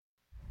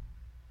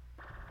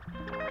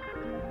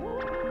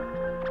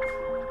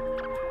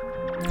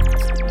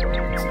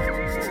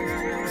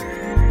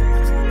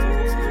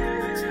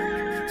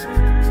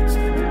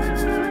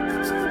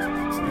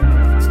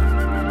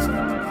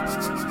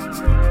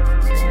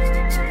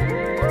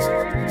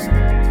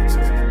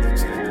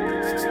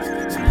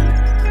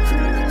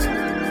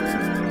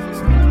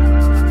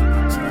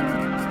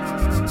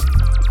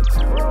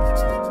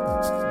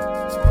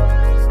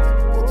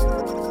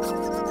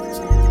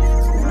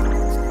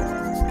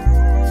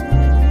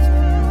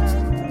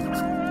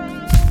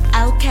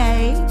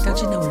Don't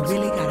you know we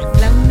really gotta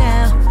flow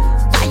now?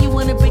 Why you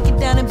wanna break it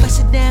down and bust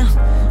it down?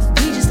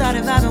 We just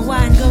started vibing,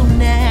 why and go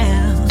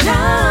now? No.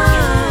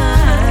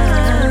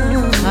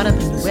 Caught up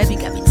in the web, you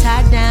got me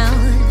tied down.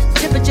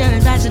 Temperature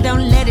and vibes, so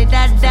don't let it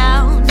die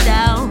down,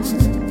 down.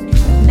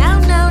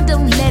 No,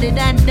 don't let it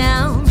die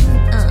down.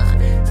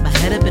 My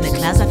head up in the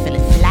clouds, I feel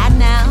it fly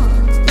now.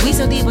 We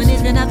so deep when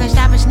it's gonna nothing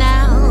stop us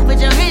now. Put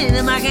your hand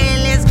in my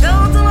hand, let's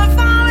go to a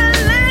foreign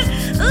land.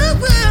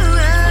 Ooh.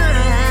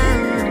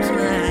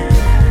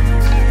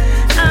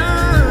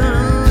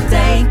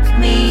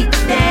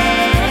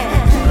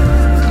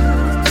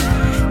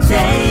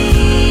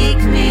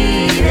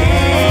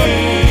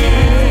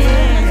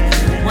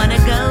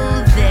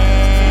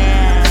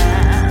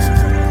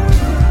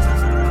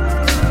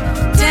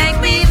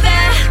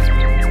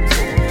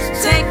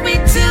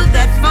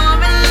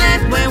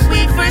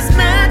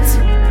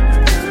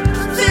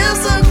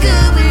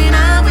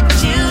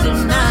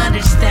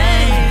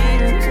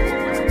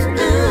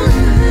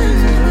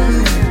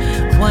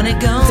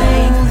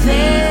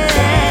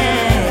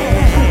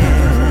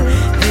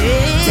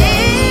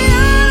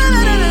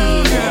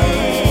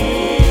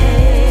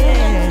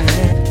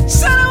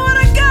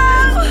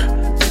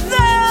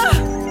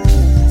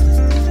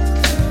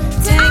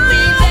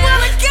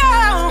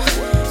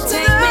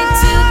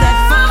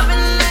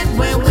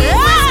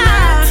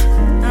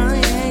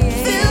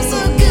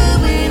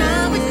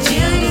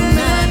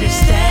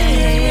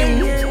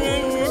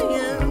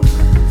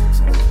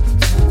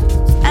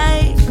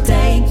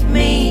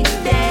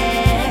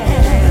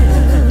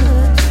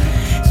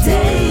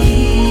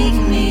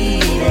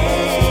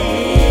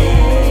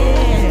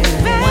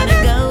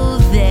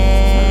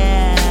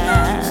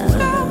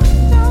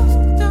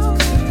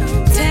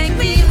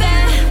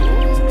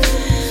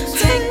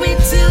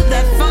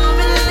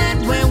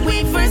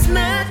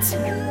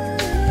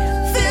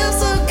 Feels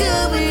so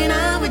good when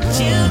I'm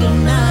with you,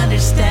 don't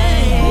understand.